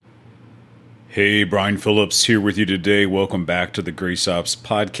Hey, Brian Phillips here with you today. Welcome back to the Grace Ops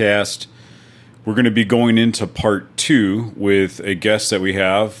podcast. We're going to be going into part 2 with a guest that we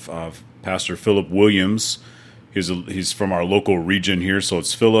have, Pastor Philip Williams. He's from our local region here, so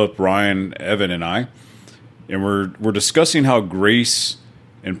it's Philip, Ryan, Evan, and I. And we're discussing how grace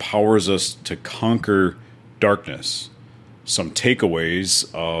empowers us to conquer darkness. Some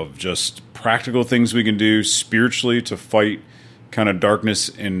takeaways of just practical things we can do spiritually to fight kind of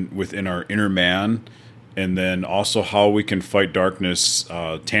darkness within our inner man, and then also how we can fight darkness,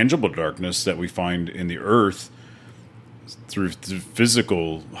 tangible darkness that we find in the earth through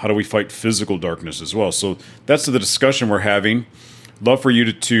physical. How do we fight physical darkness as well? So that's the discussion we're having. Love for you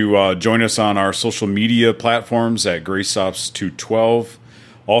to join us on our social media platforms at GraceOps212.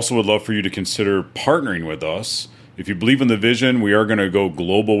 Also would love for you to consider partnering with us. If you believe in the vision, we are going to go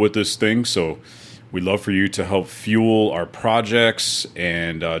global with this thing, so we'd love for you to help fuel our projects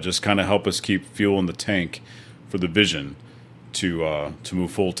and just kind of help us keep fuel in the tank for the vision to move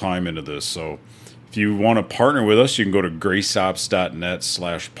full time into this. So if you want to partner with us, you can go to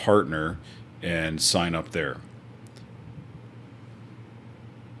graceops.net/partner and sign up there.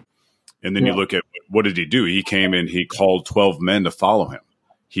 And then you look at what did he do? He came and he called 12 men to follow him.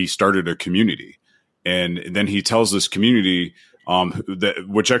 He started a community. And then he tells this community,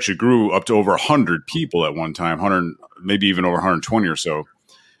 which actually grew up to over 100 people at one time, 100, maybe even over 120 or so.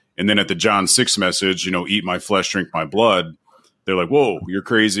 And then at the John 6 message, eat my flesh, drink my blood, they're like, whoa, you're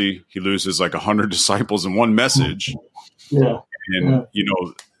crazy. He loses like 100 disciples in one message. And,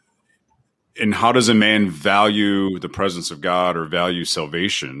 and how does a man value the presence of God or value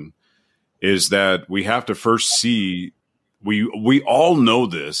salvation is that we have to first see, we all know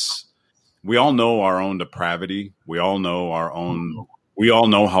this. We all know our own depravity. We all know we all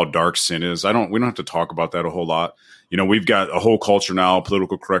know how dark sin is. We don't have to talk about that a whole lot. We've got a whole culture now,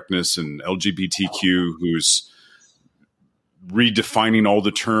 political correctness and LGBTQ, who's redefining all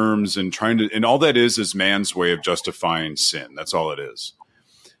the terms and and all that is man's way of justifying sin. That's all it is.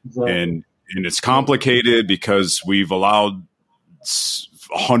 Exactly. And it's complicated because we've allowed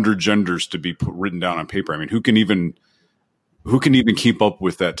 100 genders to be written down on paper. I mean, who can even keep up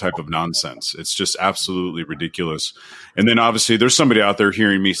with that type of nonsense? It's just absolutely ridiculous. And then obviously there's somebody out there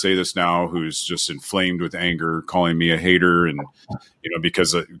hearing me say this now who's just inflamed with anger, calling me a hater. And,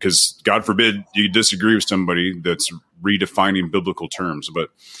 because God forbid you disagree with somebody that's redefining biblical terms. But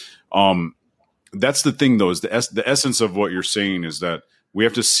that's the thing though, is the essence of what you're saying is that we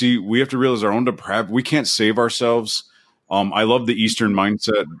have to realize our own depravity. We can't save ourselves. I love the Eastern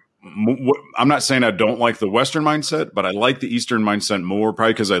mindset. I'm not saying I don't like the Western mindset, but I like the Eastern mindset more,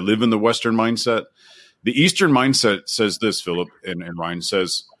 probably because I live in the Western mindset. The Eastern mindset says this, Philip and Ryan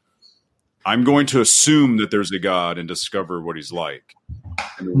says, I'm going to assume that there's a God and discover what he's like.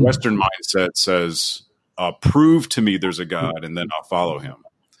 And the Western mindset says, prove to me there's a God and then I'll follow him.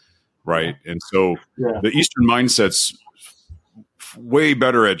 Right. And so the Eastern mindset's way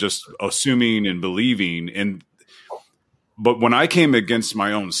better at just assuming and believing. But when I came against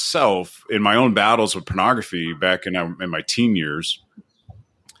my own self in my own battles with pornography back in my teen years,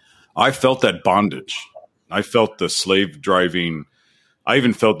 I felt that bondage. I felt the slave driving. I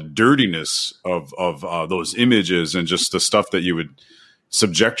even felt the dirtiness of those images and just the stuff that you would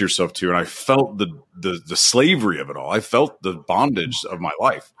subject yourself to. And I felt the slavery of it all. I felt the bondage of my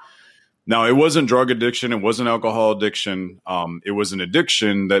life. Now, it wasn't drug addiction. It wasn't alcohol addiction. It was an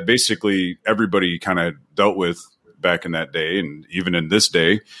addiction that basically everybody kind of dealt with back in that day and even in this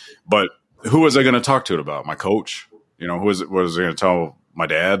day. But who was I going to talk to it about? My coach? Who was I going to tell my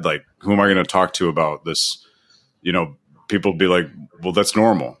dad? Like, who am I going to talk to about this? People would be like, well, that's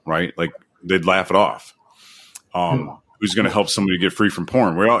normal, right? Like they'd laugh it off. Who's going to help somebody get free from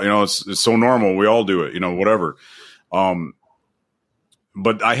porn? We all, it's so normal. We all do it, whatever.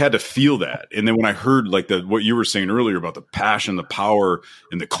 But I had to feel that. And then when I heard what you were saying earlier about the passion, the power,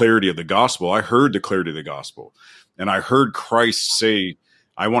 and the clarity of the gospel, I heard the clarity of the gospel. And I heard Christ say,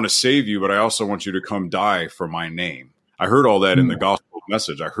 I want to save you, but I also want you to come die for my name. I heard all that in the gospel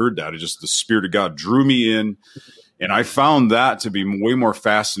message. I heard that. It just, the Spirit of God drew me in. And I found that to be way more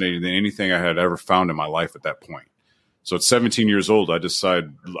fascinating than anything I had ever found in my life at that point. So at 17 years old, I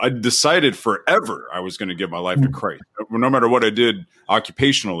decided forever I was going to give my life to Christ. No matter what I did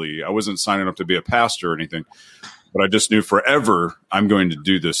occupationally, I wasn't signing up to be a pastor or anything, but I just knew forever I'm going to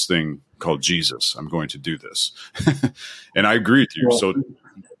do this thing called Jesus. I'm going to do this. And I agree with you. So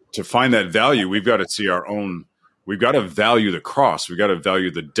to find that value, we've got to see we've got to value the cross. We've got to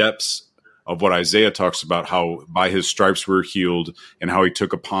value the depths of what Isaiah talks about, how by his stripes we're healed and how he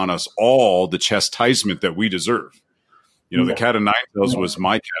took upon us all the chastisement that we deserve. The cat of nine tails was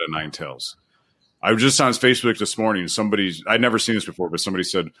my cat of nine tails. I was just on Facebook this morning. I'd never seen this before, but somebody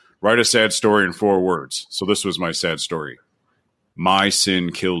said, write a sad story in 4 words. So this was my sad story. My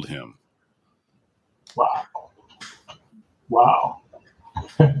sin killed him. Wow. Wow.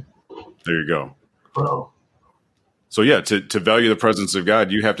 There you go. Bro. So yeah, to value the presence of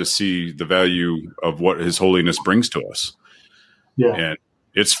God, you have to see the value of what his holiness brings to us. Yeah. And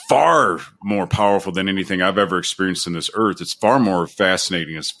it's far more powerful than anything I've ever experienced in this earth. It's far more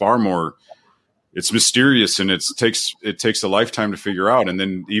fascinating. It's mysterious, and it takes a lifetime to figure out. And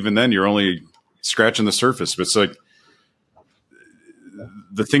then even then you're only scratching the surface. But it's like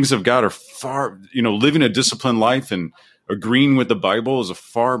the things of God are far, living a disciplined life and agreeing with the Bible is a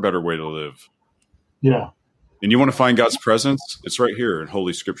far better way to live. Yeah. And you want to find God's presence? It's right here in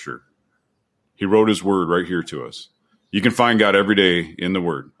Holy Scripture. He wrote his word right here to us. You can find God every day in the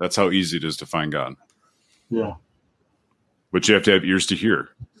word. That's how easy it is to find God. Yeah. But you have to have ears to hear.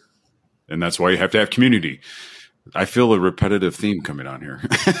 And that's why you have to have community. I feel a repetitive theme coming on here.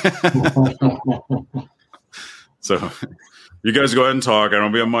 So you guys go ahead and talk. I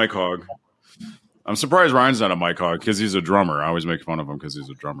don't be a mic hog. I'm surprised Ryan's not a mic hog because he's a drummer. I always make fun of him because he's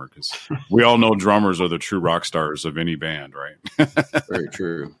a drummer, because we all know drummers are the true rock stars of any band, right? Very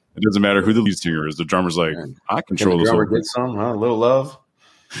true. It doesn't matter who the lead singer is. The drummer's like, I control this. Drummer get some, huh? A little love.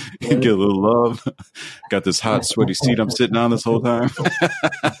 Get a little love. Got this hot, sweaty seat I'm sitting on this whole time.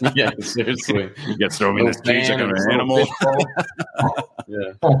 Yeah, seriously. You get thrown in this cage like an animal.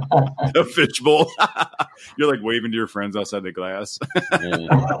 Yeah. A fishbowl. You're like waving to your friends outside the glass.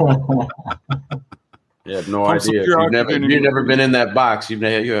 You have no idea. You've never been in that box. You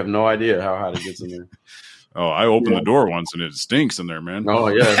have no idea how hot it gets in there. Oh, I opened the door once and it stinks in there, man. Oh,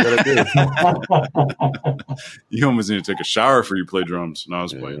 yeah, I bet it do. You almost need to take a shower before you play drums. No, I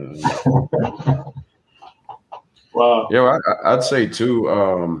was playing. Wow. Yeah, well, I'd say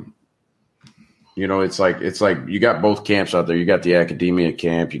too. It's like you got both camps out there. You got the academia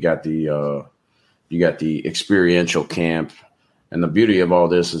camp. You got the experiential camp. And the beauty of all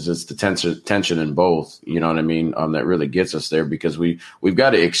this is it's the tension in both. You know what I mean? That really gets us there, because we've got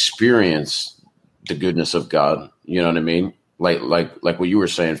to experience the goodness of God. You know what I mean? Like what you were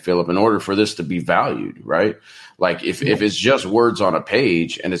saying, Philip, in order for this to be valued, right? Like if it's just words on a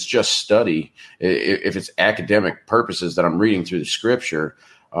page and it's just study, if it's academic purposes that I'm reading through the scripture,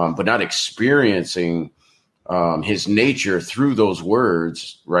 but not experiencing his nature through those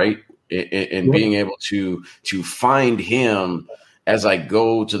words, right? And being able to find him as I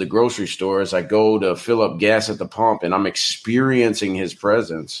go to the grocery store, as I go to fill up gas at the pump, and I'm experiencing his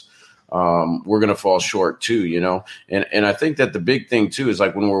presence, we're going to fall short too, And I think that the big thing too is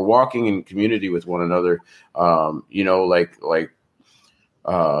like when we're walking in community with one another, the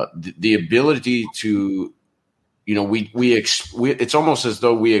ability to, it's almost as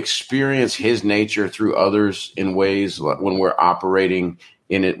though we experience his nature through others in ways like when we're operating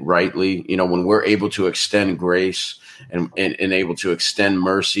in it rightly, when we're able to extend grace and able to extend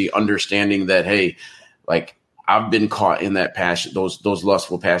mercy, understanding that, hey, like, I've been caught in that passion, those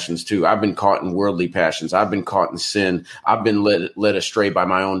lustful passions too. I've been caught in worldly passions. I've been caught in sin. I've been led astray by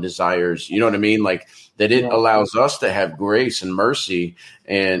my own desires. You know what I mean? Like that it allows us to have grace and mercy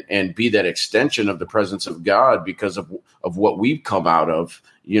and be that extension of the presence of God because of what we've come out of.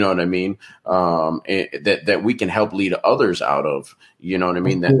 You know what I mean? And that we can help lead others out of. You know what I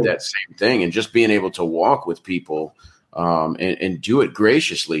mean? That same thing, and just being able to walk with people. And do it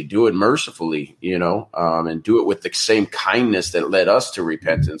graciously, do it mercifully, and do it with the same kindness that led us to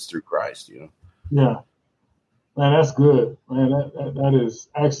repentance through Christ, Yeah, man, that's good, man. That is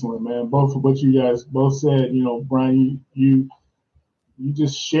excellent, man. Both of what you guys both said, Brian, you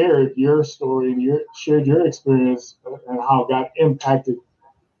just shared your story and shared your experience and how God impacted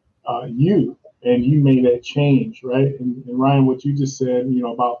you, and you made that change, right? And Ryan, what you just said,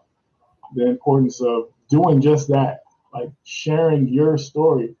 about the importance of doing just that. Like sharing your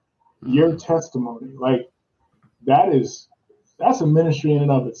story, your testimony, like that's a ministry in and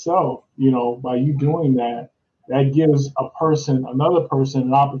of itself. By you doing that, that gives another person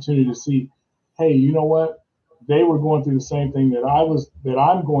an opportunity to see, hey, you know what? They were going through the same thing that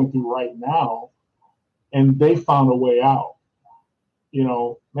I'm going through right now, and they found a way out.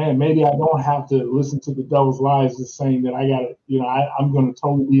 Man, maybe I don't have to listen to the devil's lies just saying that I got to, I'm going to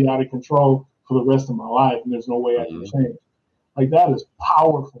totally be out of control for the rest of my life, and there's no way I can change. Like that is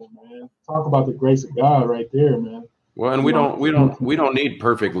powerful, man. Talk about the grace of God right there, man. Well, and we don't need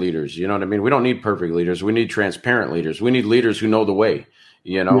perfect leaders. You know what I mean? We don't need perfect leaders. We need transparent leaders. We need leaders who know the way.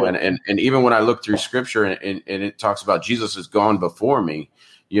 And even when I look through scripture and it talks about Jesus has gone before me,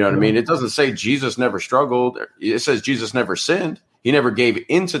 you know what I mean? It doesn't say Jesus never struggled. It says Jesus never sinned. He never gave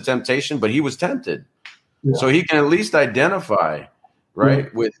into temptation, but he was tempted. Yeah. So he can at least identify,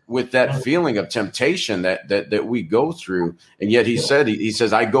 right, with that feeling of temptation that we go through. And yet he said, he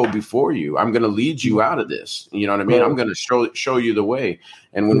says, I go before you. I'm going to lead you out of this. You know what I mean? I'm going to show you the way.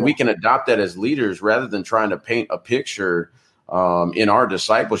 And when we can adopt that as leaders, rather than trying to paint a picture in our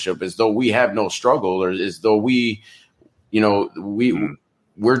discipleship as though we have no struggle, or as though we,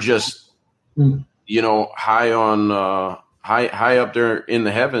 we're just, high on, high up there in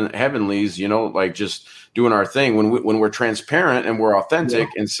the heavenlies, like just doing our thing, when we're transparent and we're authentic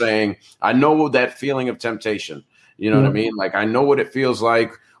and saying, I know that feeling of temptation, you know what I mean? Like, I know what it feels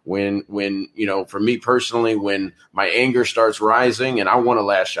like when, for me personally, when my anger starts rising and I want to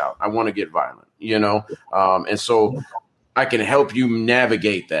lash out, I want to get violent, and so I can help you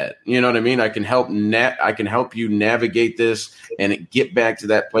navigate that. You know what I mean? I can help you navigate this and get back to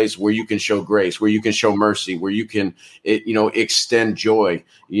that place where you can show grace, where you can show mercy, where you can, extend joy,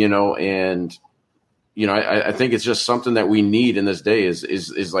 and, I think it's just something that we need in this day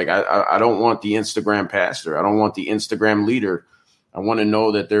is like, I don't want the Instagram pastor. I don't want the Instagram leader. I want to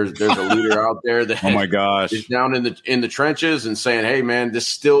know that there's a leader out there that oh my gosh is down in the trenches and saying, hey man, this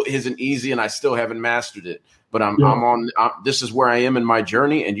still isn't easy and I still haven't mastered it. But this is where I am in my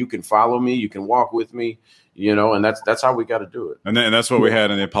journey, and you can follow me, you can walk with me, and that's how we got to do it. And that's what we had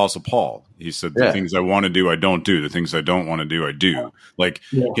in the Apostle Paul. He said, the things I want to do, I don't do. The things I don't want to do, I do. Like,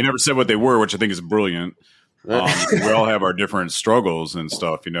 he never said what they were, which I think is brilliant. We all have our different struggles and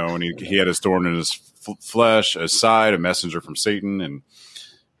stuff, and he had his thorn in his flesh, a side, a messenger from Satan, and,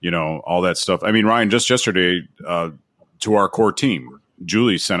 all that stuff. I mean, Ryan, just yesterday, to our core team,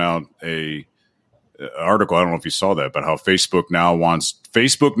 Julie sent out a article. I don't know if you saw that, but how Facebook now wants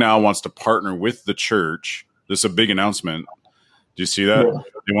to partner with the church. This is a big announcement. Do you see that? Yeah.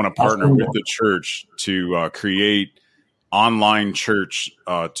 They want to partner with the church to create online church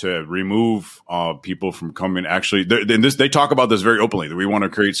to remove people from coming. Actually, they talk about this very openly, that we want to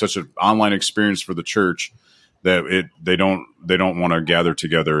create such an online experience for the church that they don't want to gather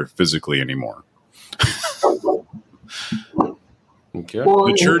together physically anymore. Okay.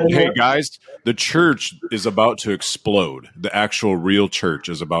 The church, hey guys, the church is about to explode. The actual real church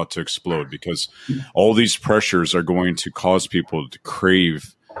is about to explode because all these pressures are going to cause people to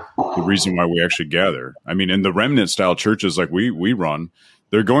crave the reason why we actually gather. I mean, in the remnant style churches like we run,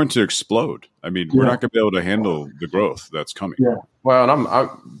 they're going to explode. I mean, we're not going to be able to handle the growth that's coming. Yeah. Well, and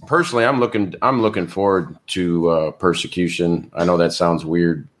I'm looking forward to persecution. I know that sounds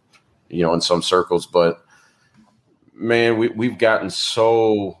weird, in some circles, but man, we've gotten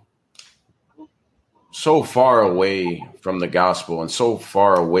so far away from the gospel and so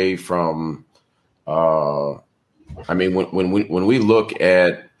far away from, when we look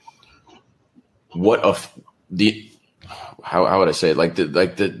at what how would I say it? Like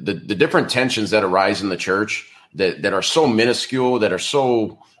the different tensions that arise in the church that are so minuscule, that are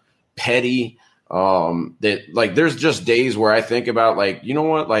so petty, that like, there's just days where I think about like, you know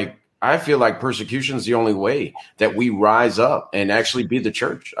what, like, I feel like persecution is the only way that we rise up and actually be the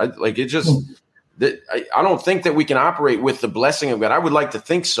church. I don't think that we can operate with the blessing of God. I would like to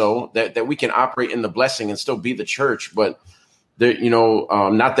think so, that we can operate in the blessing and still be the church. But there,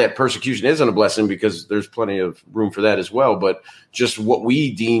 not that persecution isn't a blessing, because there's plenty of room for that as well. But just what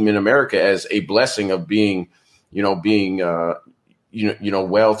we deem in America as a blessing of being wealth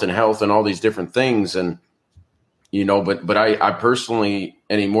and health and all these different things. And but I personally,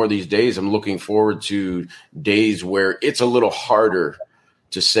 anymore these days, I'm looking forward to days where it's a little harder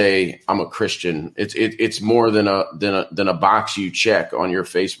to say I'm a Christian. It's more than a box you check on your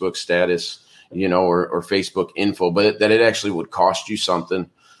Facebook status, or Facebook info, but that it actually would cost you something.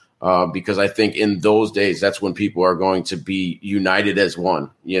 Because I think in those days, that's when people are going to be united as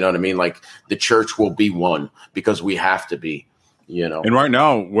one. You know what I mean? Like, the church will be one because we have to be, And right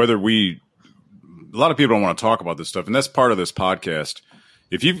now, a lot of people don't want to talk about this stuff, and that's part of this podcast.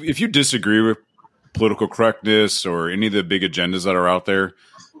 If you disagree with political correctness or any of the big agendas that are out there,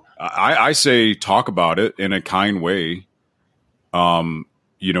 I say talk about it in a kind way.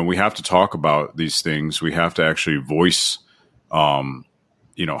 We have to talk about these things. We have to actually voice,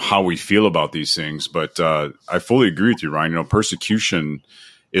 how we feel about these things. But I fully agree with you, Ryan. Persecution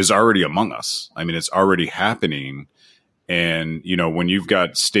is already among us. I mean, it's already happening. And, when you've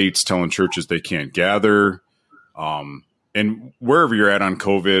got states telling churches they can't gather, and wherever you're at on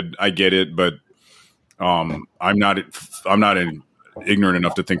COVID, I get it, but I'm not ignorant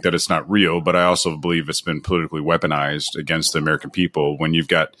enough to think that it's not real, but I also believe it's been politically weaponized against the American people. When you've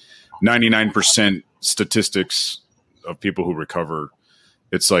got 99% statistics of people who recover,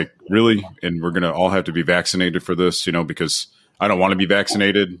 it's like, really? And we're going to all have to be vaccinated for this, because I don't want to be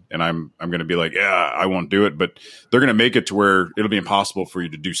vaccinated, and I'm going to be like, yeah, I won't do it. But they're going to make it to where it'll be impossible for you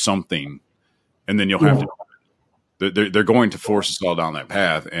to do something, and then you'll have to. They're going to force us all down that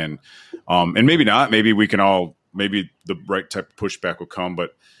path, and maybe not. Maybe we can all. Maybe the right type of pushback will come.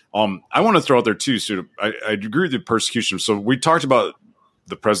 But I want to throw out there too. So I agree with the persecution. So we talked about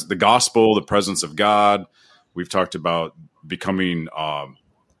the gospel, the presence of God. We've talked about becoming.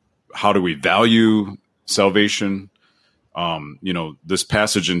 How do we value salvation? This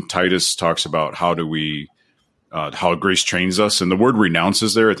passage in Titus talks about how grace trains us, and the word renounce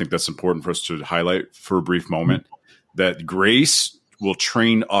is there. I think that's important for us to highlight for a brief moment, that grace will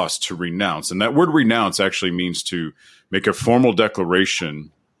train us to renounce. And that word renounce actually means to make a formal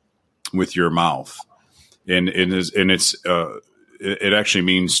declaration with your mouth. And it actually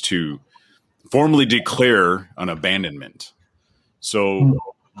means to formally declare an abandonment. So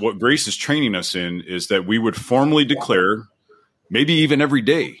what grace is training us in is that we would formally declare, maybe even every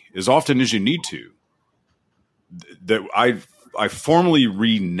day, as often as you need to, that I formally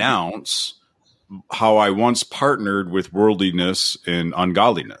renounce how I once partnered with worldliness and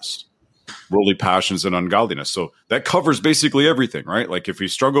ungodliness, worldly passions and ungodliness. So that covers basically everything, right? Like if you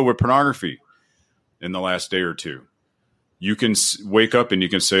struggle with pornography in the last day or two, you can wake up and you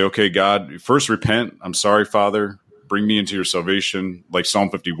can say, okay, God, first repent. I'm sorry, Father. Bring me into your salvation. Like Psalm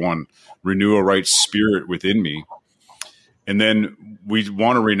 51, renew a right spirit within me. And then we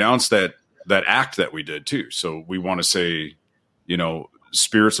want to renounce that act that we did too. So we want to say,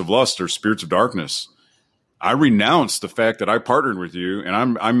 spirits of lust or spirits of darkness, I renounce the fact that I partnered with you, and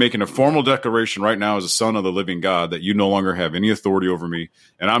I'm making a formal declaration right now as a son of the living God that you no longer have any authority over me,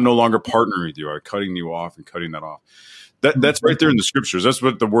 and I'm no longer partnering with you. I'm cutting you off and cutting that off. That's right there in the scriptures. That's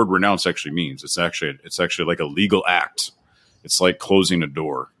what the word renounce actually means. It's actually like a legal act. It's like closing a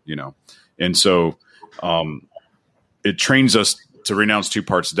door, And so it trains us to renounce 2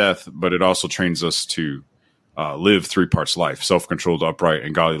 parts death, but it also trains us to live 3 parts life, self-controlled, upright,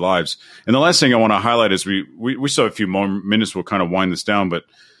 and godly lives. And the last thing I want to highlight is we still have a few more minutes. We'll kind of wind this down, but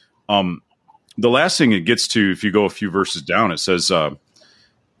the last thing it gets to, if you go a few verses down, it says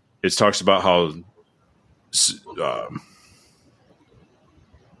it talks about how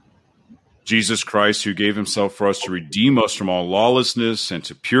Jesus Christ, who gave himself for us to redeem us from all lawlessness and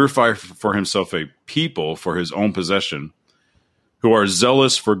to purify for himself a people for his own possession, who are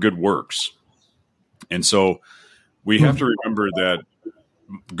zealous for good works. And so we have to remember that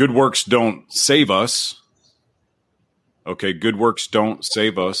good works don't save us. Okay, good works don't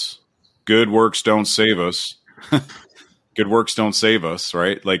save us. Good works don't save us. Good works don't save us,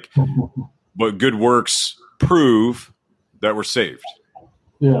 right? But good works prove that we're saved.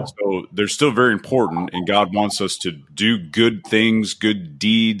 Yeah. So they're still very important, and God wants us to do good things, good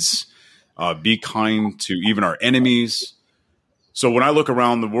deeds, be kind to even our enemies. So when I look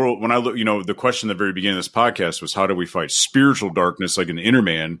around the world, the question at the very beginning of this podcast was, how do we fight spiritual darkness like an inner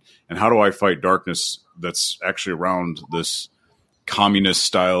man? And how do I fight darkness that's actually around this communist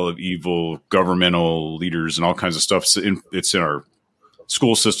style of evil, governmental leaders and all kinds of stuff? It's in our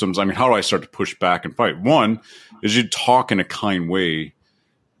school systems. I mean, how do I start to push back and fight? One is you talk in a kind way.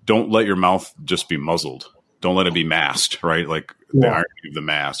 Don't let your mouth just be muzzled. Don't let it be masked, right? Like the irony of the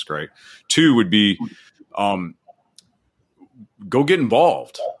mask, right? 2 would be, go get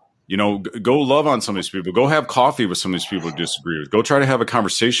involved. Go love on some of these people. Go have coffee with some of these people who disagree with. Go try to have a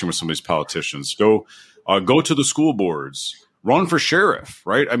conversation with some of these politicians. Go to the school boards. Run for sheriff,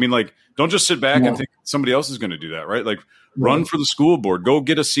 right? I mean, don't just sit back and think somebody else is going to do that, right? Run for the school board. Go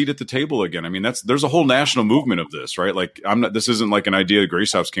get a seat at the table again. I mean, there's a whole national movement of this, right? This isn't like an idea that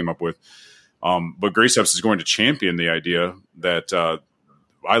Grace House came up with, but Grace House is going to champion the idea that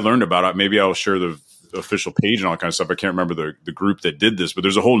I learned about it. Maybe I'll share the official page and all that kind of stuff. I can't remember the group that did this, but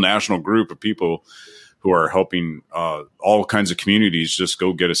there's a whole national group of people who are helping all kinds of communities just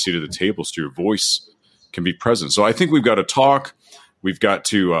go get a seat at the table so your voice can be present. So I think we've got to talk. We've got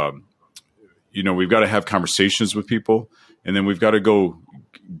to, we've got to have conversations with people, and then we've got to go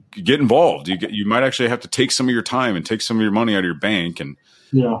get involved. You might actually have to take some of your time and take some of your money out of your bank and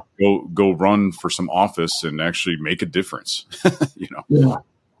go run for some office and actually make a difference. Yeah.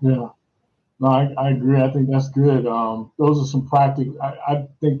 No, I agree. I think that's good. Those are some practical. I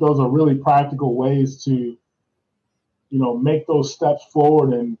think those are really practical ways to, make those steps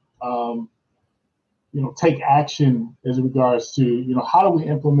forward and, take action as regards to, how do we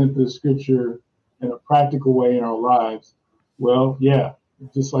implement the scripture in a practical way in our lives? Well,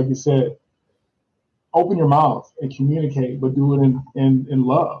 just like you said, open your mouth and communicate, but do it in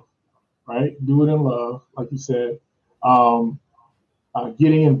love, right? Do it in love, like you said.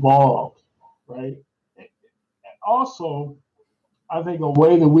 Getting involved, right? And also, I think a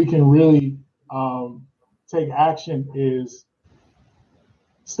way that we can really take action is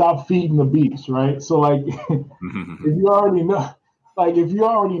stop feeding the beast, right? So like, if you already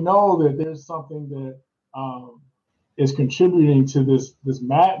know that there's something that is contributing to this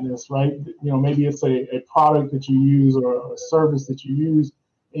madness, right? Maybe it's a product that you use or a service that you use,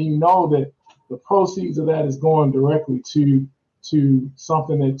 and you know that the proceeds of that is going directly to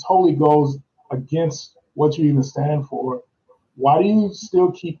something that totally goes against what you even stand for. Why do you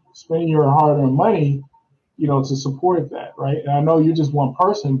still keep spending your hard-earned money, to support that, right? And I know you're just one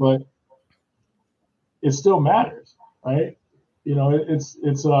person, but it still matters, right? It's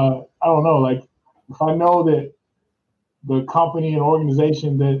I don't know, like if I know that the company and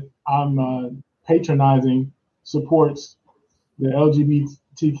organization that I'm patronizing supports the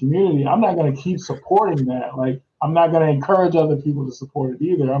LGBT community, I'm not going to keep supporting that. Like, I'm not going to encourage other people to support it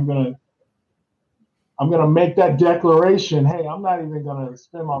either. I'm going to make that declaration. Hey, I'm not even going to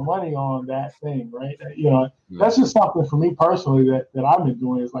spend my money on that thing, right? That's just something for me personally that I've been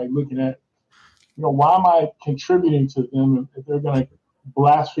doing, is like looking at, why am I contributing to them if they're going to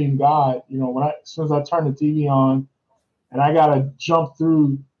blaspheme God? As soon as I turn the TV on and I got to jump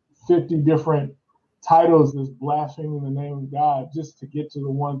through 50 different titles that's blaspheming the name of God just to get to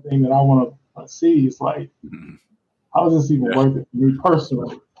the one thing that I want to see, it's like, how is this even worth it for me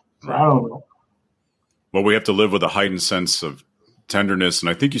personally? So I don't know. Well, we have to live with a heightened sense of tenderness, and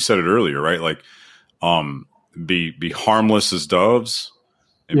I think you said it earlier, right? Like, be harmless as doves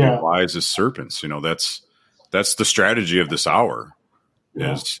and be wise as serpents. That's the strategy of this hour,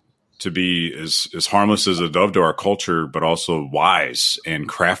 is to be as harmless as a dove to our culture, but also wise and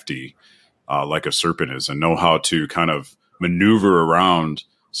crafty, like a serpent is, and know how to kind of maneuver around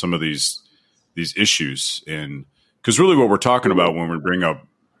some of these issues. And because really, what we're talking about when we bring up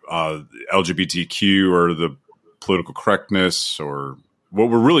LGBTQ or the political correctness, or what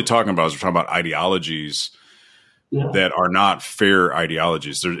we're really talking about is we're talking about ideologies that are not fair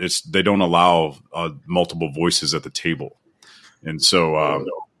ideologies. They don't allow multiple voices at the table. And so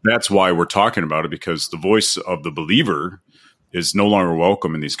that's why we're talking about it, because the voice of the believer is no longer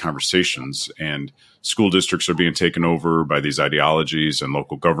welcome in these conversations, and school districts are being taken over by these ideologies and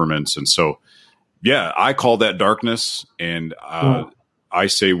local governments. And so, I call that darkness. And I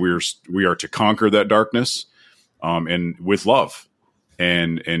say we are to conquer that darkness, and with love,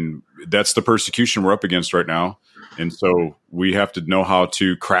 and that's the persecution we're up against right now. And so we have to know how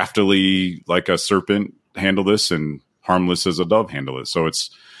to craftily, like a serpent, handle this, and harmless as a dove handle it. So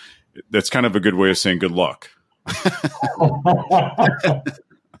that's kind of a good way of saying good luck.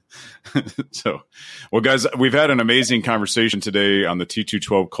 So, well, guys, we've had an amazing conversation today on the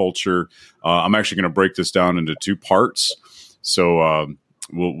T212 culture. I'm actually going to break this down into 2 parts. So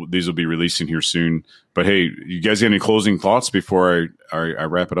these will be releasing here soon. But hey, you guys got any closing thoughts before I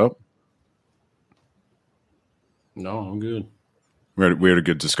wrap it up? No, I'm good. We had a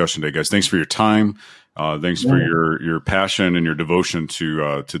good discussion today, guys. Thanks for your time. Thanks for your passion and your devotion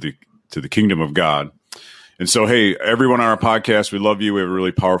to the kingdom of God. And so, hey, everyone on our podcast, we love you. We have a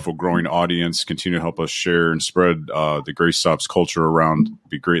really powerful, growing audience. Continue to help us share and spread the Grace Stops culture around.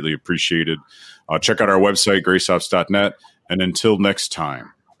 Be greatly appreciated. Check out our website, gracestops.net. And until next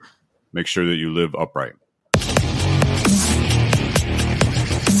time, make sure that you live upright.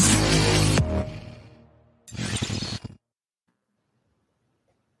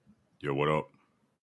 Yo, what up?